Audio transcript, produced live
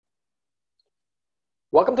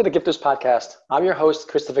Welcome to the Gifters Podcast. I'm your host,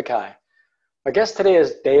 Christopher Kai. Our guest today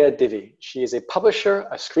is Dea Divi. She is a publisher,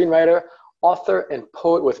 a screenwriter, author, and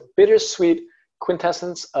poet with bittersweet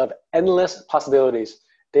quintessence of endless possibilities.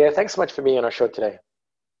 Dea, thanks so much for being on our show today.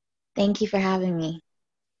 Thank you for having me.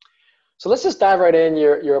 So let's just dive right in.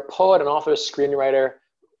 You're a poet, an author, screenwriter.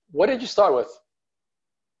 What did you start with?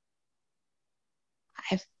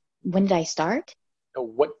 When did I start?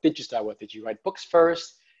 What did you start with? Did you write books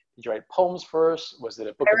first? Did you write poems first? Was it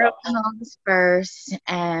a book I wrote about poems first,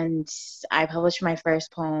 and I published my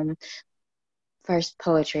first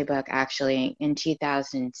poetry book actually in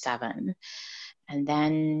 2007. And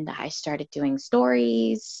then I started doing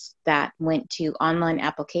stories that went to online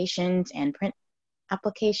applications and print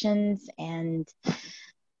applications. And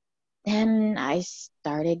then I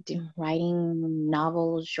started writing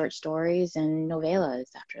novels, short stories, and novellas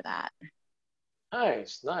after that.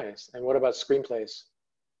 Nice, nice. And what about screenplays?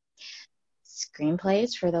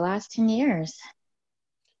 Screenplays for the last 10 years.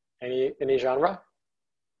 Any genre?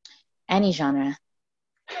 Any genre.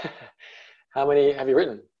 How many have you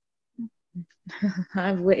written?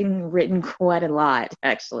 I've written quite a lot,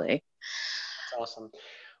 actually. That's awesome.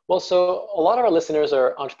 Well, so a lot of our listeners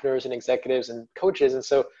are entrepreneurs and executives and coaches. And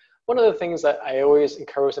so one of the things that I always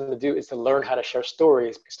encourage them to do is to learn how to share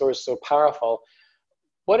stories because stories are so powerful.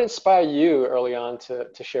 What inspired you early on to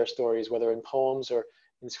share stories, whether in poems or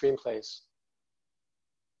in screenplays?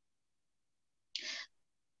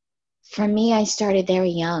 For me, I started very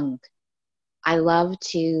young. I love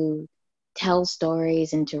to tell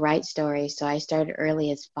stories and to write stories, so I started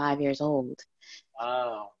early as 5 years old.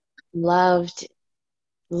 Wow. Loved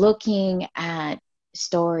looking at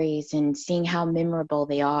stories and seeing how memorable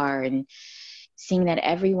they are and seeing that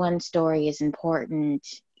everyone's story is important,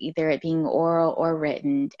 either it being oral or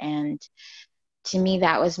written. And to me,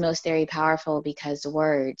 that was most very powerful because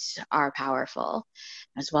words are powerful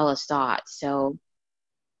as well as thoughts. So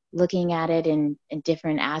looking at it in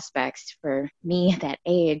different aspects for me at that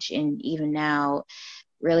age and even now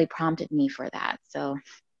really prompted me for that. So,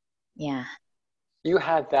 yeah. You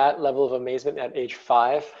had that level of amazement at age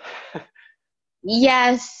 5?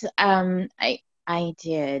 Yes, I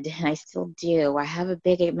did, and I still do. I have a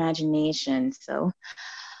big imagination, so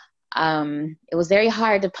it was very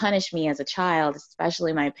hard to punish me as a child,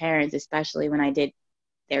 especially my parents, especially when I did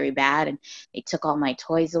very bad and they took all my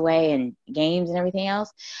toys away and games and everything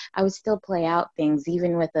else. I would still play out things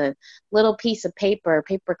even with a little piece of paper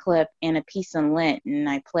clip and a piece of lint, and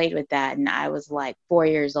I played with that, and I was like 4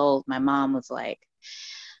 years old. My mom was like,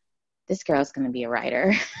 this girl's going to be a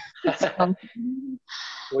writer. So,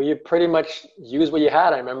 Well, you pretty much used what you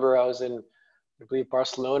had. I remember I was in, I believe,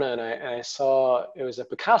 Barcelona, and I saw it was a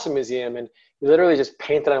Picasso museum, and you literally just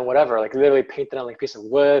painted on whatever, like literally painted on like a piece of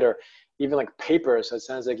wood or even like paper. So it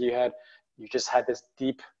sounds like you just had this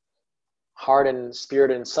deep heart and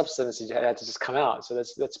spirit and substance you had to just come out. So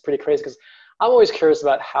that's pretty crazy because I'm always curious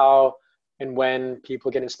about how and when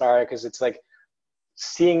people get inspired because it's like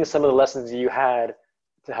seeing some of the lessons you had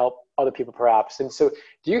to help other people perhaps. And so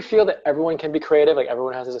do you feel that everyone can be creative? Like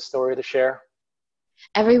everyone has a story to share?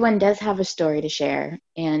 everyone does have a story to share,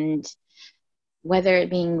 and whether it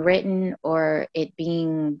being written or it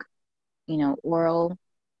being, oral,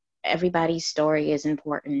 everybody's story is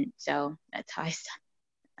important. So that's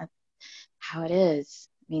how it is.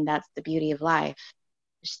 I mean, that's the beauty of life.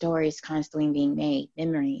 Stories constantly being made,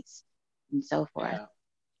 memories, and so forth. Yeah.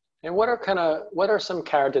 And what are some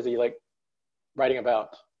characters that you like writing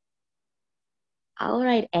about? I'll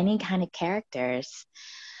write any kind of characters,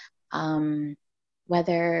 um,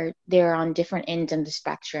 whether they're on different ends of the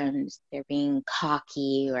spectrums, they're being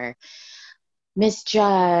cocky or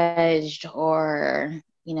misjudged, or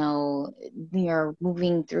they're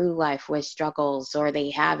moving through life with struggles, or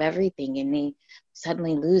they have everything and they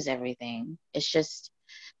suddenly lose everything. It's just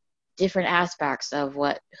different aspects of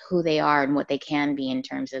who they are and what they can be in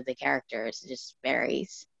terms of the characters. It just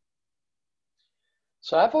varies.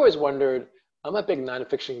 So I've always wondered, I'm a big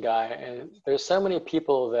nonfiction guy, and there's so many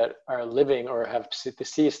people that are living or have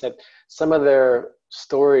deceased that some of their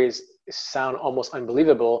stories sound almost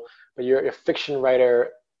unbelievable, but you're a fiction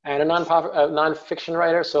writer and a nonfiction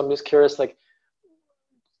writer. So I'm just curious, like,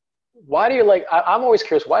 why do you like, I'm always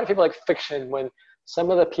curious, why do people like fiction when some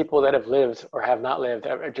of the people that have lived or have not lived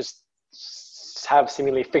are just have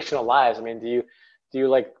seemingly fictional lives? I mean, do you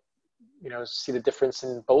like see the difference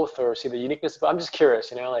in both or see the uniqueness? But I'm just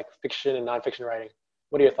curious, like fiction and nonfiction writing.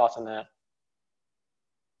 What are your thoughts on that?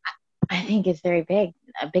 I think it's a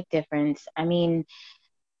big difference. I mean,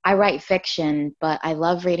 I write fiction, but I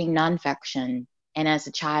love reading nonfiction. And as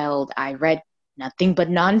a child, I read nothing but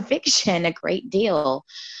nonfiction a great deal.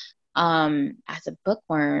 as a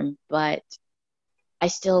bookworm, but I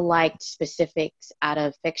still liked specifics out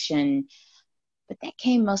of fiction, but that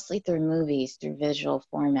came mostly through movies, through visual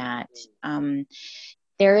format. Um,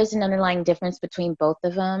 there is an underlying difference between both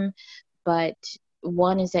of them, but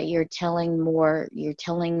one is that you're telling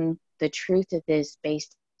the truth of this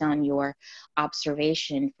based on your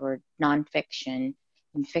observation. For nonfiction.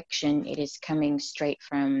 In fiction, it is coming straight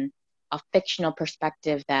from a fictional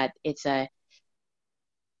perspective, that it's a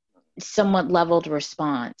somewhat leveled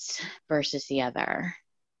response versus the other.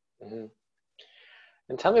 Mm-hmm.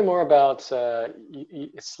 And tell me more about,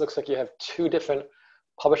 it looks like you have two different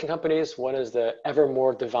publishing companies. One is the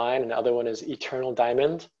Evermore Divine, and the other one is Eternal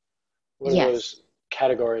Diamond. What are Yes. those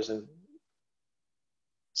categories? And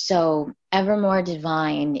So Evermore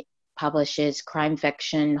Divine publishes crime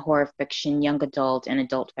fiction, horror fiction, young adult, and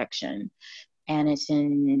adult fiction. And it's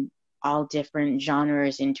in all different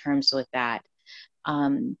genres in terms with that.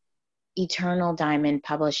 Um, Eternal Diamond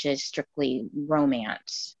publishes strictly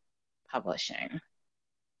romance publishing.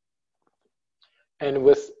 and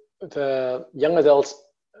with the young adults,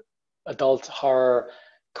 adult horror,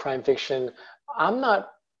 crime fiction, I'm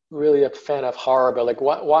not really a fan of horror, but like,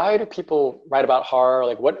 why do people write about horror?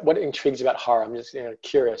 Like, what intrigues you about horror? I'm just,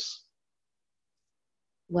 curious.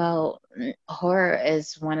 Well, horror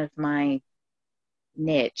is one of my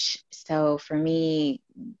niche. So for me,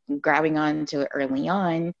 grabbing onto it early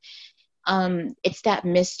on, it's that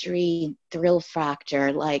mystery thrill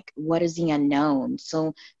factor. Like, what is the unknown?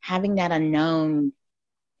 So having that unknown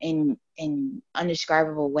in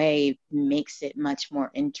undescribable way makes it much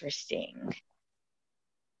more interesting.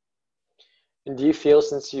 And do you feel,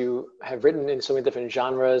 since you have written in so many different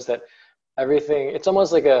genres, that everything, it's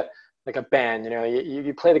almost like a band,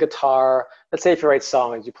 you play the guitar. Let's say if you write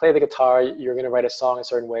songs, you play the guitar, you're going to write a song a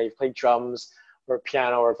certain way. You play drums or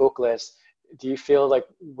piano or vocalist. Do you feel like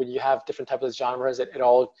when you have different types of genres, that it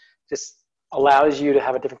all just allows you to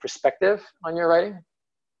have a different perspective on your writing?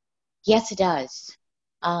 Yes, it does.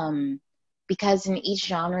 Um, because in each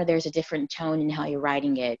genre, there's a different tone in how you're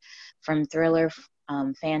writing it, from thriller,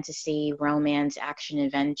 fantasy, romance, action,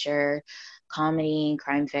 adventure, comedy,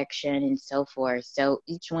 crime fiction, and so forth. So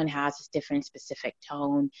each one has a different specific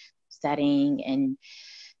tone, setting, and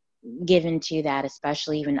given to that,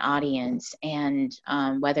 especially even audience. And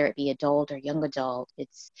whether it be adult or young adult,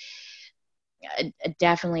 it's a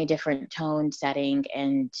definitely different tone, setting,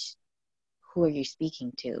 and who are you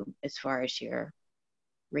speaking to as far as your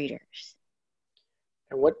readers.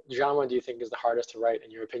 And what genre do you think is the hardest to write,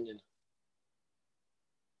 in your opinion?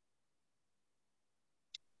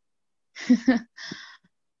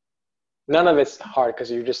 None of it's hard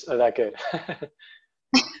because you just are that good.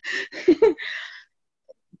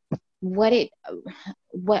 what it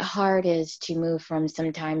what hard is to move from,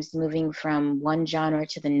 sometimes moving from one genre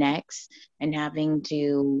to the next and having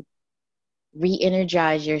to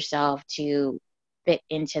re-energize yourself to fit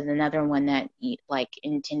into another one that you like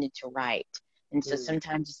intended to write. And so Mm,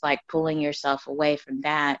 sometimes it's like pulling yourself away from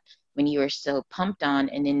that when you were so pumped on,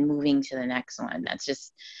 and then moving to the next one. That's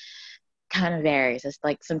just kind of varies. It's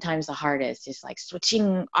like sometimes the hardest is like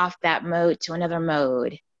switching off that mode to another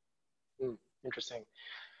mode. interesting.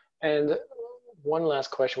 And one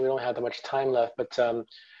last question. We don't have that much time left, but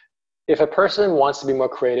if a person wants to be more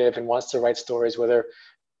creative and wants to write stories, whether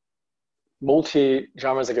multi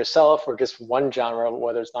genres like yourself or just one genre,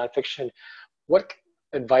 whether it's nonfiction, what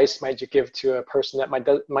advice might you give to a person that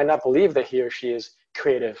might not believe that he or she is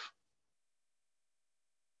creative?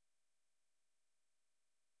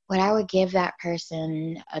 What I would give that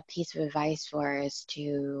person a piece of advice for is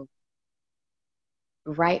to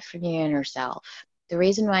write from your inner self. The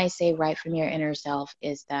reason why I say write from your inner self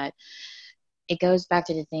is that it goes back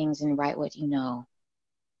to the things, and write what you know,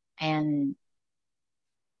 and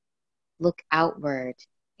look outward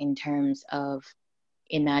in terms of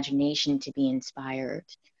imagination to be inspired.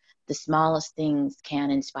 The smallest things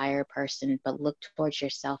can inspire a person, but look towards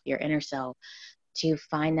yourself, your inner self, to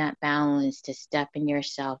find that balance, to step in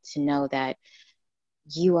yourself, to know that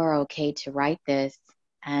you are okay to write this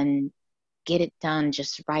and get it done.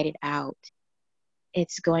 Just write it out.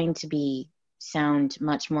 It's going to be sound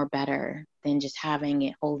much more better than just having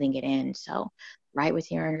it, holding it in. So write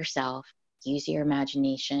with your inner self, use your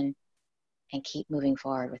imagination, and keep moving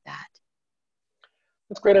forward with that.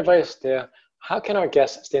 That's great advice, Dea. How can our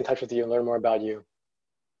guests stay in touch with you and learn more about you?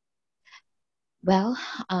 Well,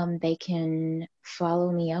 they can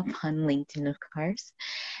follow me up on LinkedIn, of course,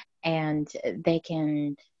 and they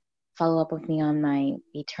can follow up with me on my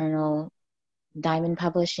Eternal Diamond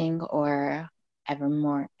Publishing or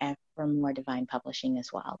Evermore Divine Publishing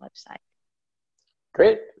as well website.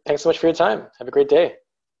 Great. Thanks so much for your time. Have a great day.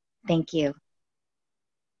 Thank you.